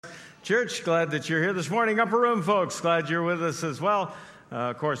Church. Glad that you're here this morning. Upper Room folks, glad you're with us as well.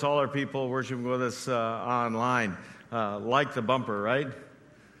 Of course, all our people worshiping with us online. Like the bumper, right?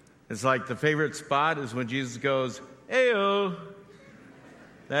 It's like the favorite spot is when Jesus goes, "Ayo."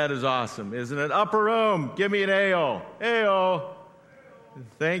 That is awesome, isn't it? Upper Room, give me an ayo. Ayo.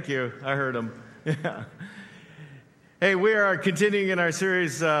 Thank you. I heard him. Yeah. Hey, we are continuing in our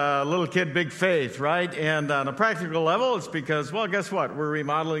series, Little Kid, Big Faith, right? And on a practical level, it's because, well, guess what? We're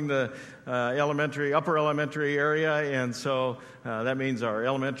remodeling the upper elementary area, and so that means our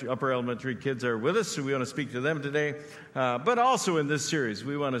upper elementary kids are with us, so we want to speak to them today. But also in this series,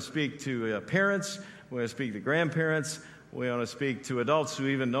 we want to speak to parents, we want to speak to grandparents, we want to speak to adults who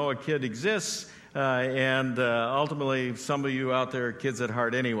even know a kid exists, and ultimately, some of you out there are kids at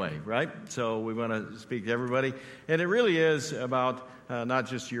heart anyway, right? So we want to speak to everybody. And it really is about not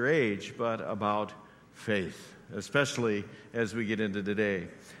just your age, but about faith, especially as we get into today.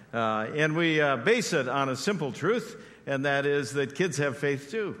 And we base it on a simple truth, and that is that kids have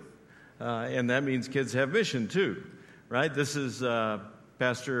faith too. And that means kids have mission too, right? This is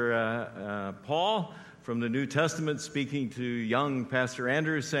Pastor Paul from the New Testament speaking to young Pastor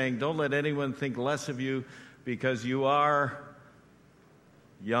Andrew, saying, don't let anyone think less of you because you are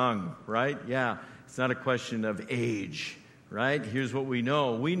young, right? Yeah, it's not a question of age, right? Here's what we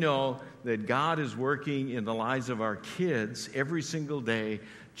know. We know that God is working in the lives of our kids every single day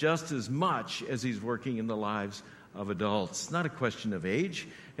just as much as he's working in the lives of adults. It's not a question of age,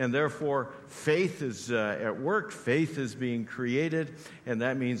 and therefore faith is at work, faith is being created, and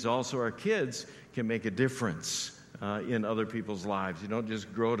that means also our kids can make a difference in other people's lives. You don't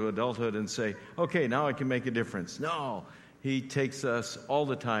just grow to adulthood and say, okay, now I can make a difference. No, he takes us all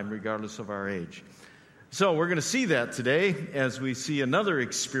the time, regardless of our age. So we're going to see that today as we see another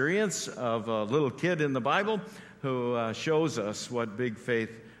experience of a little kid in the Bible who shows us what big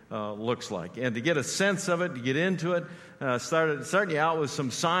faith looks like. And to get a sense of it, to get into it, starting you out with some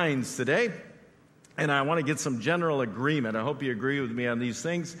signs today. And I want to get some general agreement. I hope you agree with me on these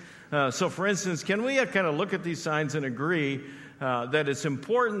things. So, for instance, can we kind of look at these signs and agree that it's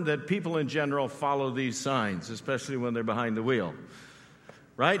important that people in general follow these signs, especially when they're behind the wheel?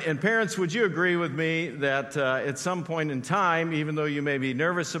 Right? And parents, would you agree with me that at some point in time, even though you may be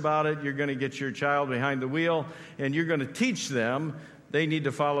nervous about it, you're going to get your child behind the wheel and you're going to teach them they need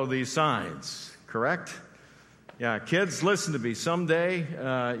to follow these signs, correct? Yeah, kids, listen to me. Someday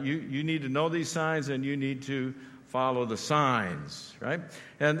you need to know these signs and you need to follow the signs, right?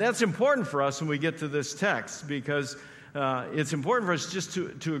 And that's important for us when we get to this text because it's important for us just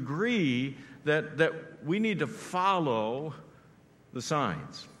to agree that we need to follow the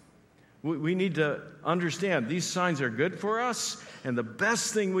signs. We need to understand these signs are good for us, and the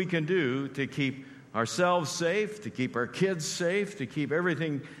best thing we can do to keep ourselves safe, to keep our kids safe, to keep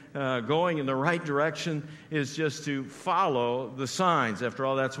everything going in the right direction is just to follow the signs. After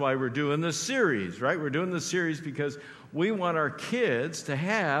all, that's why we're doing this series, right? We're doing this series because we want our kids to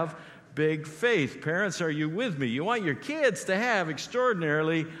have big faith. Parents, are you with me? You want your kids to have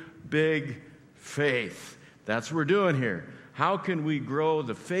extraordinarily big faith. That's what we're doing here. How can we grow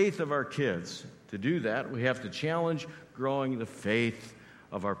the faith of our kids? To do that, we have to challenge growing the faith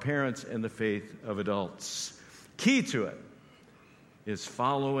of our parents and the faith of adults. Key to it is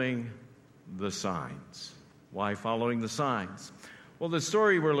following the signs. Why following the signs? Well, the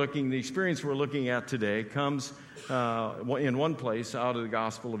experience we're looking at today comes in one place out of the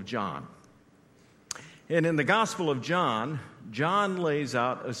Gospel of John. And in the Gospel of John, John lays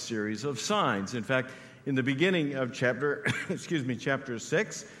out a series of signs. In fact, in the beginning of chapter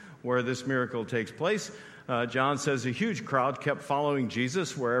 6, where this miracle takes place, John says a huge crowd kept following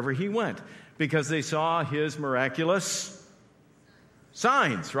Jesus wherever he went because they saw his miraculous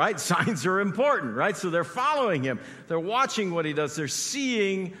signs, right? Signs are important, right? So they're following him. They're watching what he does. They're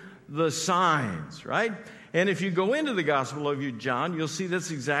seeing the signs, right? And if you go into the Gospel of John, you'll see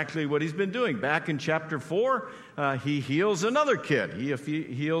that's exactly what he's been doing. Back in chapter 4, he heals another kid. He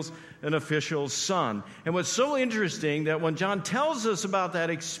heals an official's son. And what's so interesting that when John tells us about that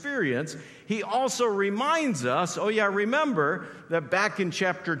experience, he also reminds us, remember that back in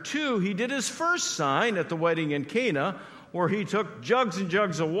chapter 2, he did his first sign at the wedding in Cana, where he took jugs and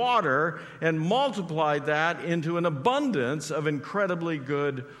jugs of water and multiplied that into an abundance of incredibly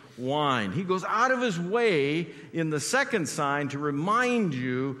good wine. He goes out of his way in the second sign to remind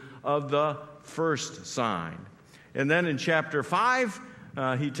you of the first sign. And then in chapter 5,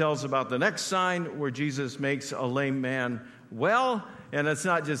 he tells about the next sign where Jesus makes a lame man well. And it's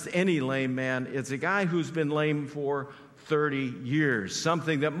not just any lame man. It's a guy who's been lame for 30 years.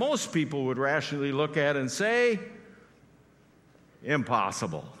 Something that most people would rationally look at and say,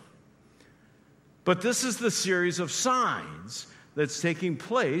 impossible. But this is the series of signs that's taking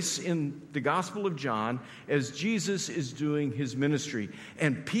place in the Gospel of John as Jesus is doing his ministry.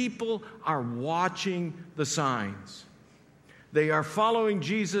 And people are watching the signs. They are following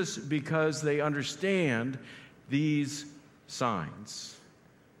Jesus because they understand these signs.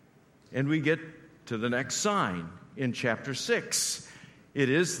 And we get to the next sign in chapter 6. It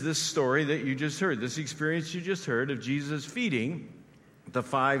is this story that you just heard, this experience you just heard of Jesus feeding the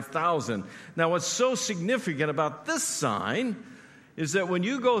 5,000. Now, what's so significant about this sign is that when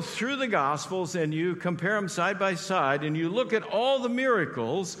you go through the Gospels and you compare them side by side and you look at all the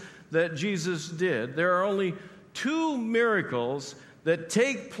miracles that Jesus did, there are only 2 miracles that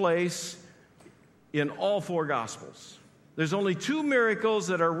take place in all 4 Gospels. There's only 2 miracles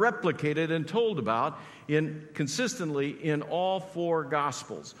that are replicated and told about consistently in all 4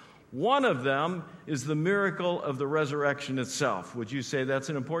 Gospels. One of them is the miracle of the resurrection itself. Would you say that's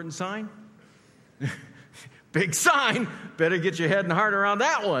an important sign? Big sign. Better get your head and heart around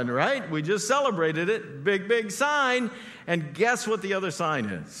that one, right? We just celebrated it. Big, big sign. And guess what the other sign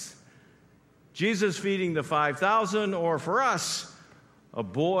is? Jesus feeding the 5,000, or for us, a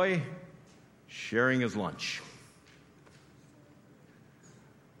boy sharing his lunch.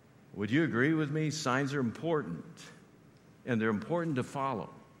 Would you agree with me? Signs are important, and they're important to follow.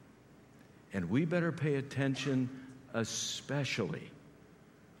 And we better pay attention especially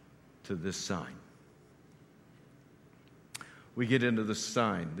to this sign. We get into the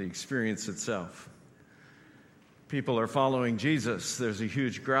sign, the experience itself. People are following Jesus. There's a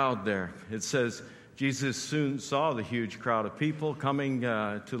huge crowd there. It says Jesus soon saw the huge crowd of people coming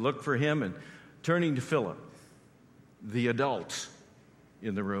to look for him, and turning to Philip, the adult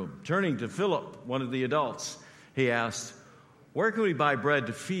in the room. Turning to Philip, one of the adults, he asked, "Where can we buy bread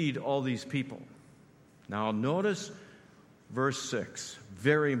to feed all these people?" Now notice verse 6,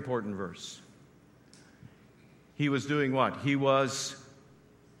 very important verse. He was doing what? He was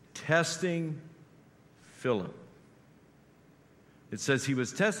testing Philip. It says he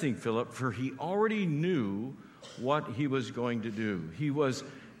was testing Philip, for he already knew what he was going to do. He was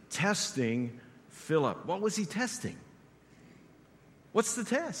testing Philip. What was he testing? What's the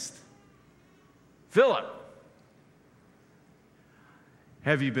test? Philip,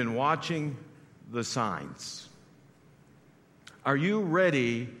 have you been watching the signs? Are you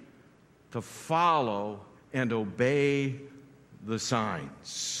ready to follow and obey the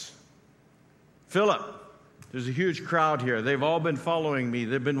signs? Philip, there's a huge crowd here. They've all been following me.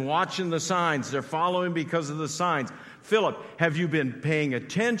 They've been watching the signs. They're following because of the signs. Philip, have you been paying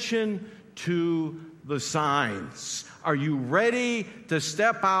attention to the signs? Are you ready to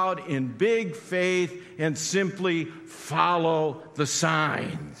step out in big faith and simply follow the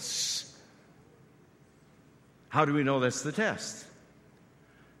signs? How do we know that's the test?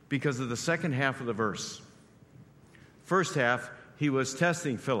 Because of the second half of the verse. First half, he was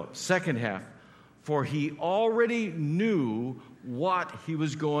testing Philip. Second half, for he already knew what he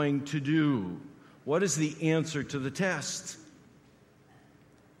was going to do. What is the answer to the test?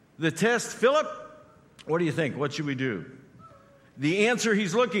 The test, Philip, what do you think? What should we do? The answer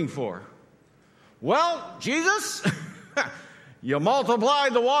he's looking for. Well, Jesus, you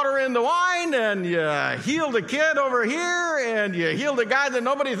multiplied the water into wine, and you healed a kid over here, and you healed a guy that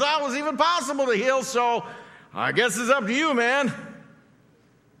nobody thought was even possible to heal, so I guess it's up to you, man.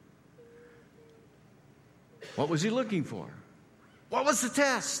 What was he looking for? What was the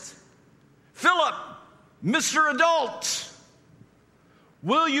test? Philip, Mr. Adult,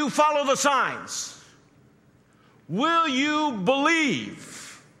 will you follow the signs? Will you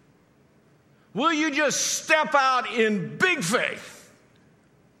believe? Will you just step out in big faith?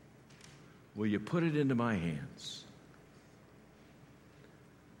 Will you put it into my hands?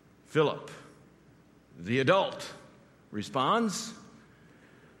 Philip, the adult, responds,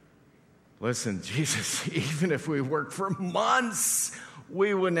 "Listen, Jesus, even if we worked for months,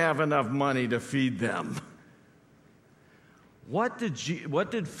 we wouldn't have enough money to feed them." What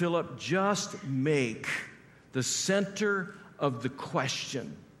did Philip just make the center of the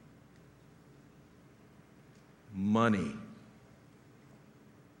question? Money.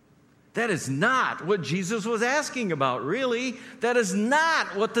 That is not what Jesus was asking about, really. That is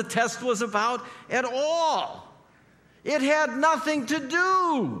not what the test was about at all. It had nothing to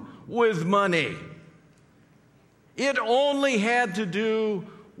do with money. It only had to do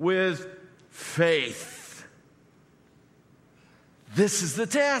with faith. This is the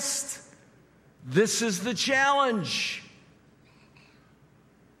test. This is the challenge.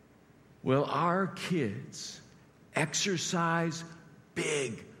 Will our kids exercise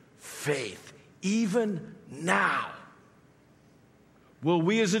big faith even now? Will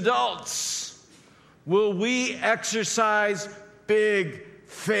we as adults, Will we exercise big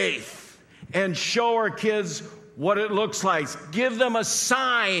faith and show our kids what it looks like? Give them a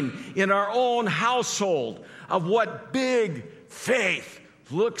sign in our own household of what big faith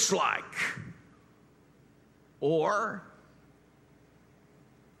looks like. Or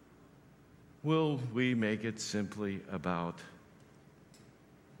will we make it simply about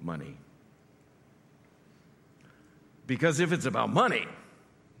money? Because if it's about money,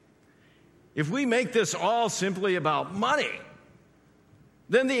 if we make this all simply about money,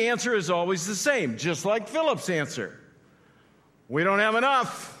 then the answer is always the same, just like Philip's answer. We don't have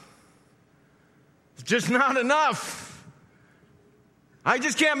enough. It's just not enough. I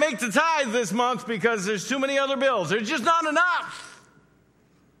just can't make the tithe this month because there's too many other bills. There's just not enough.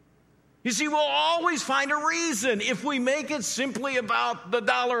 You see, we'll always find a reason if we make it simply about the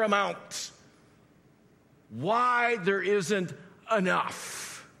dollar amount why there isn't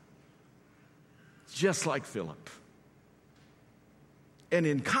enough. Just like Philip. And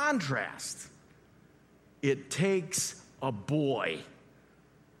in contrast, it takes a boy,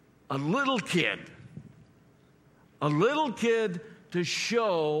 a little kid to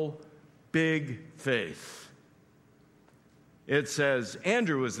show big faith. It says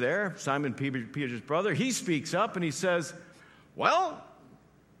Andrew was there, Simon Peter's brother. He speaks up and he says, well,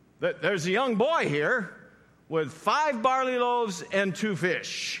 there's a young boy here with 5 barley loaves and 2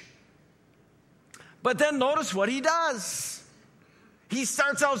 fish. But then notice what he does. He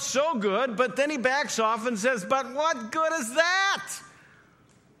starts out so good, but then he backs off and says, but what good is that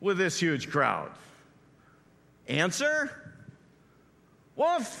with this huge crowd? Answer?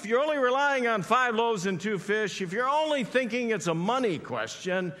 Well, if you're only relying on 5 loaves and 2 fish, if you're only thinking it's a money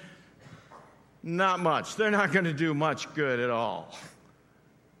question, not much. They're not going to do much good at all.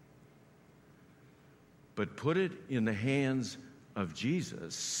 But put it in the hands of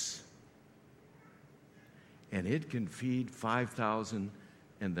Jesus, and it can feed 5,000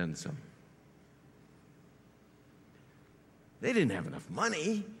 and then some. They didn't have enough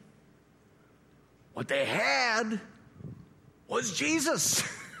money. What they had was Jesus.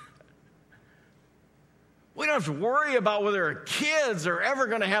 We don't have to worry about whether our kids are ever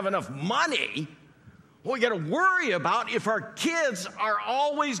going to have enough money. What we got to worry about if our kids are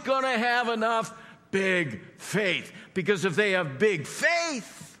always going to have enough big faith. Because if they have big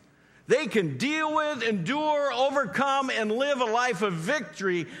faith, they can deal with, endure, overcome, and live a life of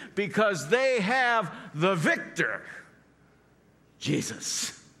victory because they have the victor,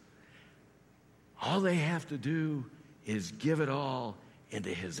 Jesus. All they have to do is give it all into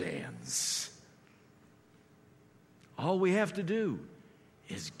his hands. All we have to do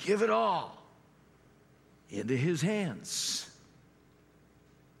is give it all into his hands.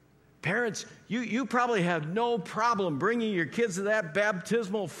 Parents, you probably have no problem bringing your kids to that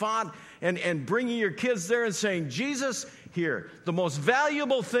baptismal font and bringing your kids there and saying, Jesus, here, the most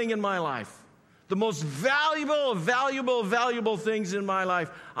valuable thing in my life, the most valuable things in my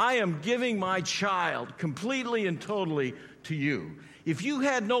life, I am giving my child completely and totally to you. If you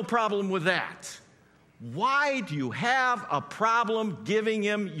had no problem with that, why do you have a problem giving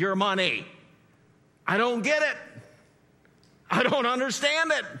him your money? I don't get it. I don't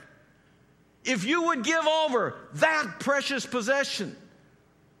understand it. If you would give over that precious possession,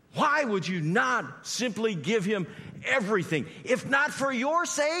 why would you not simply give him everything? If not for your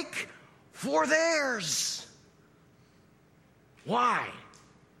sake, for theirs. Why?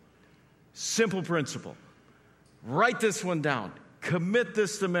 Simple principle. Write this one down. Commit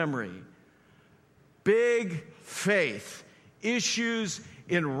this to memory. Big faith issues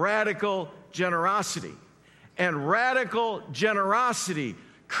in radical generosity. And radical generosity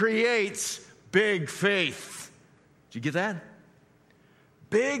creates big faith. Did you get that?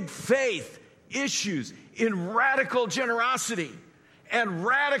 Big faith issues in radical generosity. And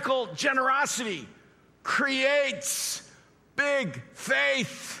radical generosity creates big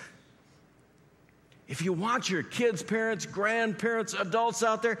faith. If you want your kids, parents, grandparents, adults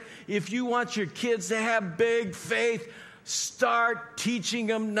out there, if you want your kids to have big faith, start teaching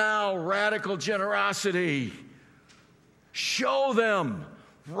them now radical generosity. Show them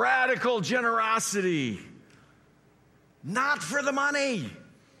radical generosity. Not for the money,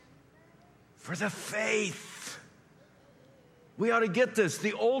 for the faith. We ought to get this.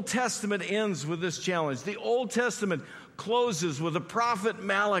 The Old Testament ends with this challenge. The Old Testament closes with the prophet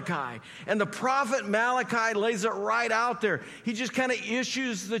Malachi. And the prophet Malachi lays it right out there. He just kind of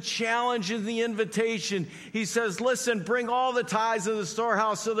issues the challenge and the invitation. He says, listen, bring all the tithes of the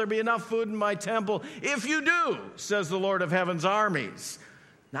storehouse so there'll be enough food in my temple. If you do, says the Lord of heaven's armies.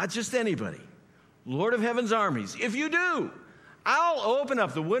 Not just anybody. Lord of heaven's armies. If you do, I'll open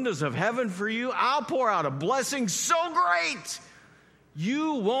up the windows of heaven for you. I'll pour out a blessing so great,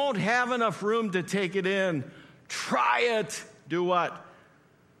 you won't have enough room to take it in. Try it. Do what?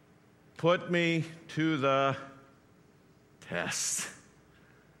 Put me to the test.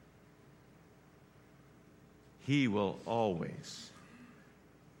 He will always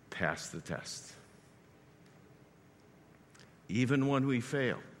pass the test. Even when we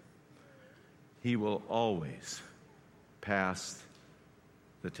fail, he will always pass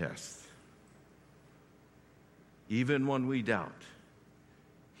the test. Even when we doubt,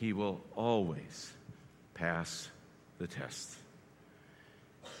 he will always pass the test.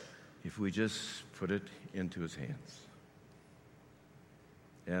 If we just put it into his hands.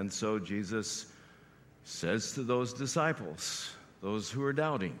 And so Jesus says to those disciples, those who are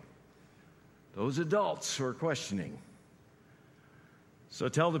doubting, those adults who are questioning, so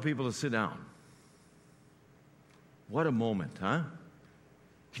tell the people to sit down. What a moment, huh?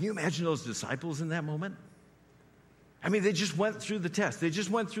 Can you imagine those disciples in that moment? I mean, they just went through the test. They just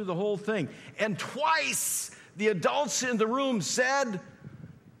went through the whole thing. And twice the adults in the room said,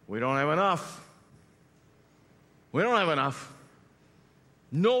 we don't have enough. We don't have enough.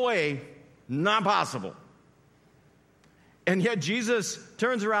 No way, not possible. And yet Jesus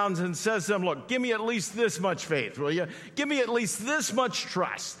turns around and says to them, look, give me at least this much faith, will you? Give me at least this much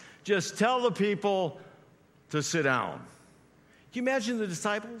trust. Just tell the people to sit down. Can you imagine the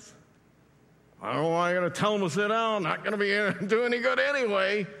disciples? I don't know why I'm going to tell them to sit down. Not going to do any good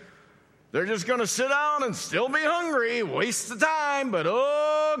anyway. They're just going to sit down and still be hungry. Waste the time, but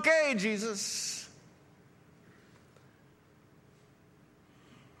okay, Jesus.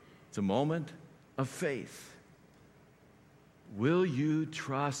 It's a moment of faith. Will you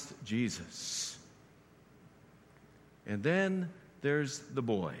trust Jesus? And then there's the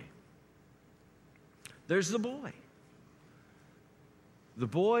boy. There's the boy. The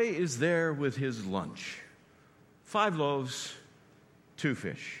boy is there with his lunch. 5 loaves, 2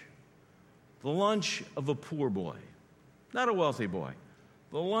 fish. The lunch of a poor boy. Not a wealthy boy.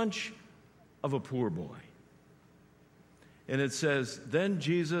 The lunch of a poor boy. And it says, then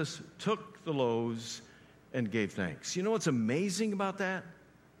Jesus took the loaves and gave thanks. You know what's amazing about that?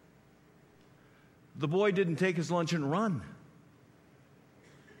 The boy didn't take his lunch and run.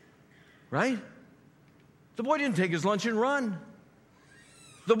 Right? The boy didn't take his lunch and run.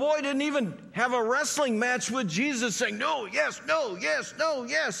 The boy didn't even have a wrestling match with Jesus saying, no, yes, no, yes, no,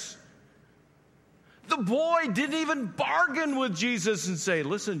 yes. The boy didn't even bargain with Jesus and say,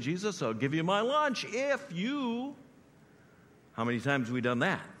 listen, Jesus, I'll give you my lunch if you... How many times have we done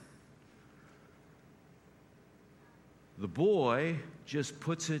that? The boy just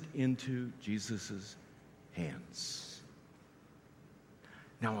puts it into Jesus' hands.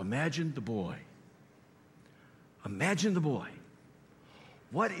 Now imagine the boy. Imagine the boy.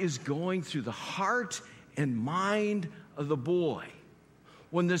 What is going through the heart and mind of the boy?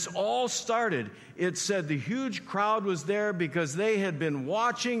 When this all started, it said the huge crowd was there because they had been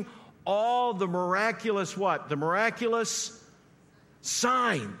watching all the miraculous what? The miraculous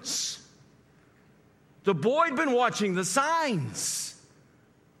signs. The boy had been watching the signs.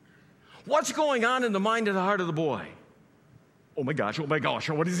 What's going on in the mind and the heart of the boy? Oh my gosh,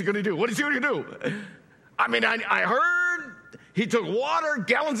 what is he going to do? What is he going to do? I mean, I heard he took water,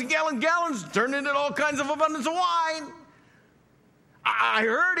 gallons and gallons, turned it into all kinds of abundance of wine. I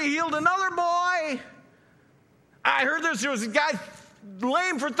heard he healed another boy. I heard there was a guy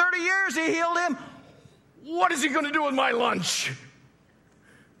lame for 30 years, he healed him. What is he going to do with my lunch?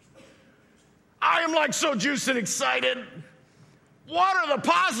 I am like so juiced and excited. What are the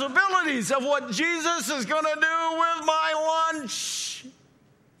possibilities of what Jesus is going to do with my lunch?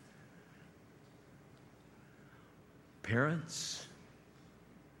 Parents,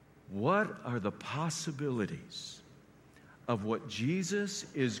 what are the possibilities of what Jesus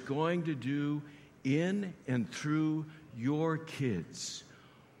is going to do in and through your kids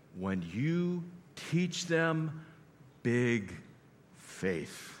when you teach them big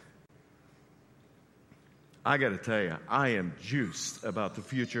faith? I got to tell you, I am juiced about the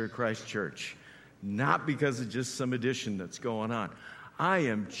future of Christ Church, not because of just some addition that's going on. I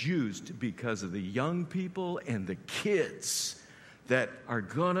am juiced because of the young people and the kids that are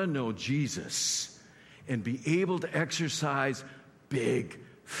going to know Jesus and be able to exercise big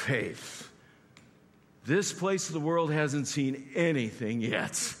faith. This place of the world hasn't seen anything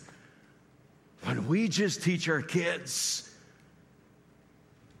yet. When we just teach our kids,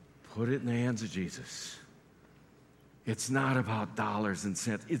 put it in the hands of Jesus. It's not about dollars and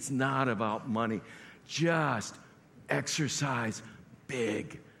cents. It's not about money. Just exercise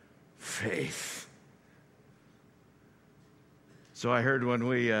big faith. So I heard when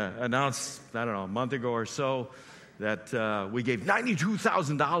we announced, I don't know, a month ago or so, that we gave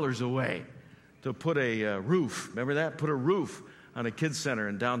 $92,000 away to put a roof. Remember that? Put a roof on a kids center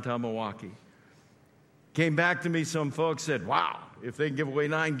in downtown Milwaukee. Came back to me, some folks said, wow, if they can give away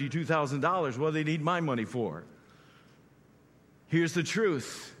 $92,000, what do they need my money for? Here's the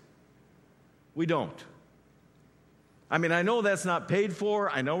truth. We don't. I mean, I know that's not paid for.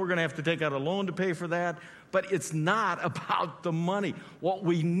 I know we're going to have to take out a loan to pay for that. But it's not about the money. What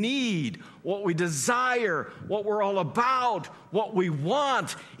we need, what we desire, what we're all about, what we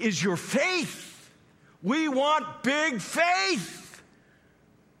want is your faith. We want big faith.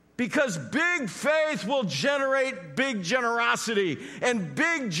 Because big faith will generate big generosity. And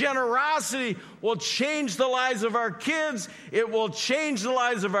big generosity will change the lives of our kids. It will change the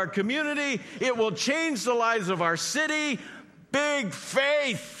lives of our community. It will change the lives of our city. Big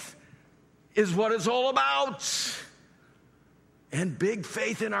faith is what it's all about. And big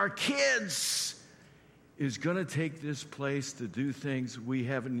faith in our kids is going to take this place to do things we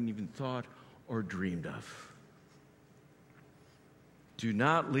haven't even thought or dreamed of. Do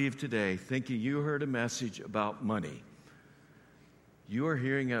not leave today thinking you heard a message about money. You are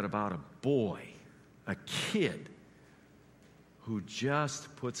hearing it about a boy, a kid, who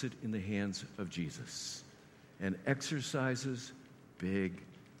just puts it in the hands of Jesus and exercises big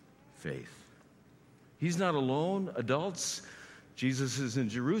faith. He's not alone, adults. Jesus is in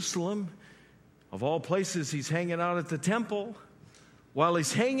Jerusalem. Of all places, he's hanging out at the temple. While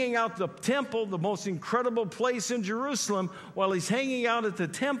he's hanging out at the temple, the most incredible place in Jerusalem, while he's hanging out at the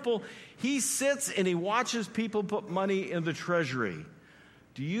temple, he sits and he watches people put money in the treasury.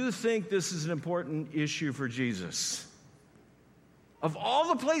 Do you think this is an important issue for Jesus? Of all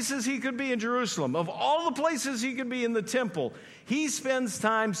the places he could be in Jerusalem, of all the places he could be in the temple, he spends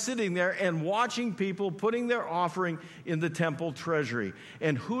time sitting there and watching people putting their offering in the temple treasury.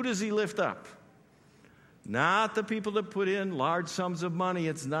 And who does he lift up? Not the people that put in large sums of money.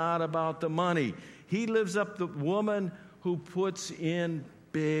 It's not about the money. He lifts up the woman who puts in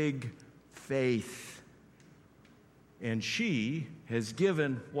big faith. And she has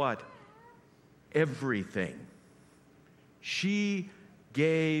given what? Everything. She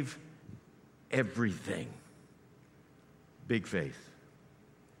gave everything. Big faith.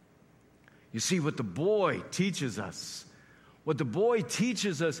 You see, what the boy teaches us,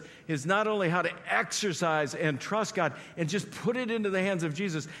 is not only how to exercise and trust God and just put it into the hands of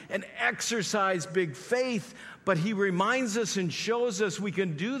Jesus and exercise big faith, but he reminds us and shows us we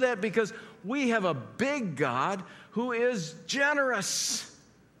can do that because we have a big God who is generous.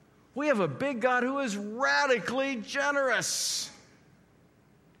 We have a big God who is radically generous.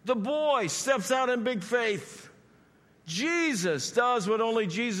 The boy steps out in big faith. Jesus does what only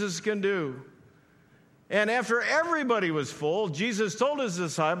Jesus can do. And after everybody was full, Jesus told his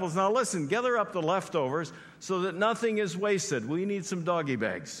disciples, now listen, gather up the leftovers so that nothing is wasted. We need some doggy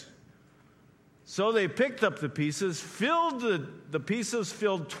bags. So they picked up the pieces, filled the pieces,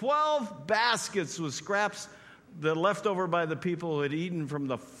 filled 12 baskets with scraps that left over by the people who had eaten from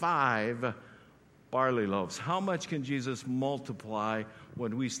the 5 barley loaves. How much can Jesus multiply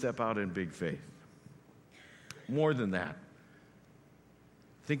when we step out in big faith? More than that.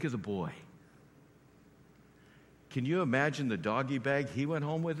 Think of the boy. Can you imagine the doggy bag he went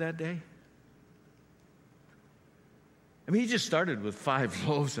home with that day? I mean, he just started with 5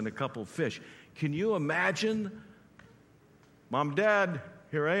 loaves and a couple of fish. Can you imagine? Mom, Dad,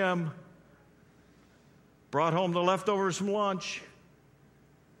 here I am. Brought home the leftovers from lunch.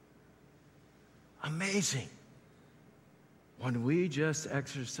 Amazing. When we just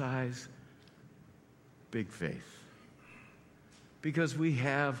exercise big faith. Because we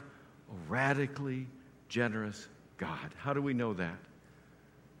have a radically generous God. How do we know that?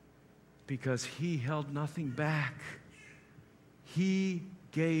 Because he held nothing back. He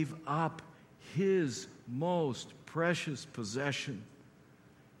gave up his most precious possession,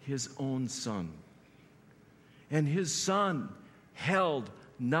 his own son. And his son held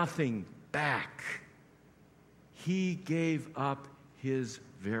nothing back. He gave up his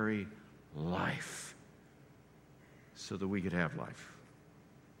very life so that we could have life.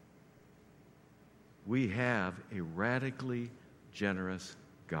 We have a radically generous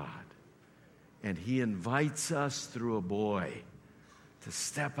God. And he invites us through a boy to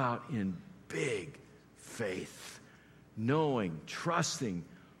step out in big faith, knowing, trusting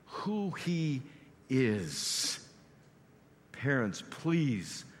who he is. Parents,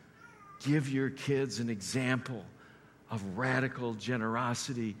 please give your kids an example of radical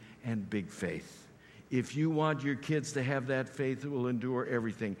generosity and big faith. If you want your kids to have that faith that will endure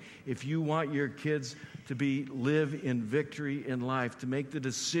everything, if you want your kids to live in victory in life, to make the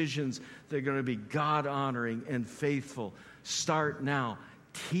decisions that are going to be God-honoring and faithful, start now.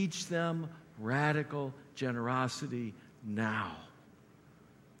 Teach them radical generosity now.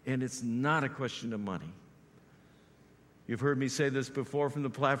 And it's not a question of money. You've heard me say this before from the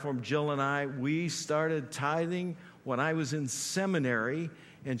platform. Jill and I, we started tithing when I was in seminary,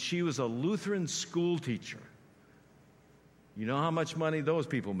 and she was a Lutheran school teacher. You know how much money those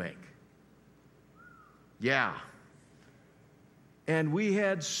people make? Yeah. And we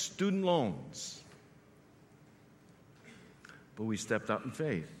had student loans. But we stepped out in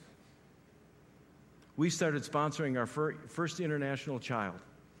faith. We started sponsoring our first international child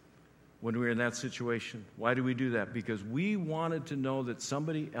when we were in that situation. Why did we do that? Because we wanted to know that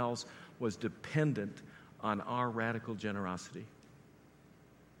somebody else was dependent on our radical generosity.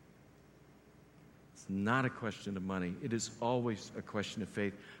 It's not a question of money. It is always a question of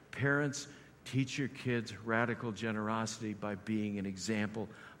faith. Parents, teach your kids radical generosity by being an example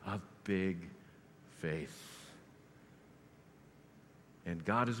of big faith. And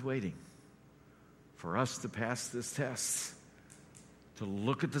God is waiting for us to pass this test, to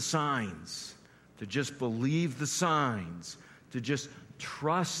look at the signs, to just believe the signs, to just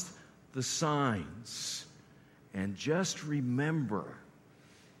trust the signs, and just remember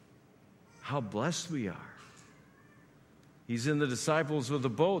how blessed we are. He's in the disciples with the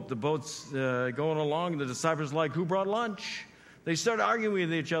boat. The boat's going along. The disciples are like, who brought lunch? They start arguing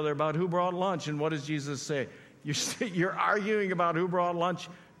with each other about who brought lunch. And what does Jesus say? You're arguing about who brought lunch.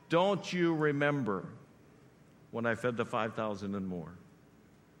 Don't you remember when I fed the 5,000 and more?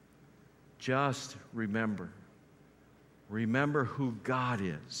 Just remember. Remember who God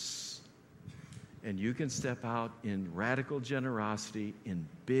is. And you can step out in radical generosity, in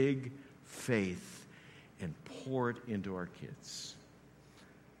big faith, and pour it into our kids.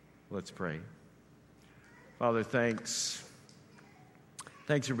 Let's pray. Father, thanks.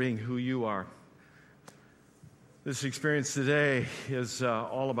 Thanks for being who you are. This experience today is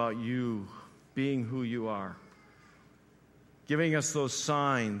all about you being who you are, giving us those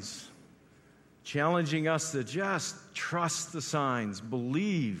signs, challenging us to just trust the signs,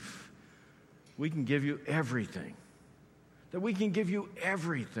 believe we can give you everything, that we can give you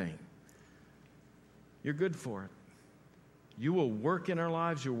everything. You're good for it. You will work in our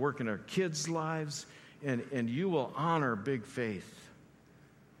lives, you'll work in our kids' lives, and you will honor big faith.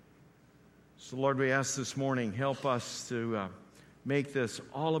 So, Lord, we ask this morning, help us to make this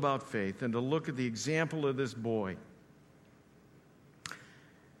all about faith and to look at the example of this boy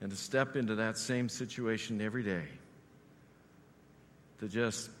and to step into that same situation every day, to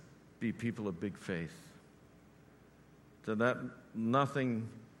just be people of big faith, to let nothing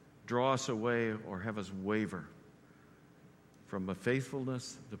draw us away or have us waver from a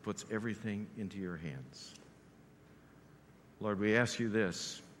faithfulness that puts everything into your hands. Lord, we ask you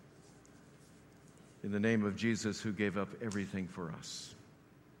this in the name of Jesus, who gave up everything for us.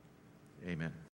 Amen.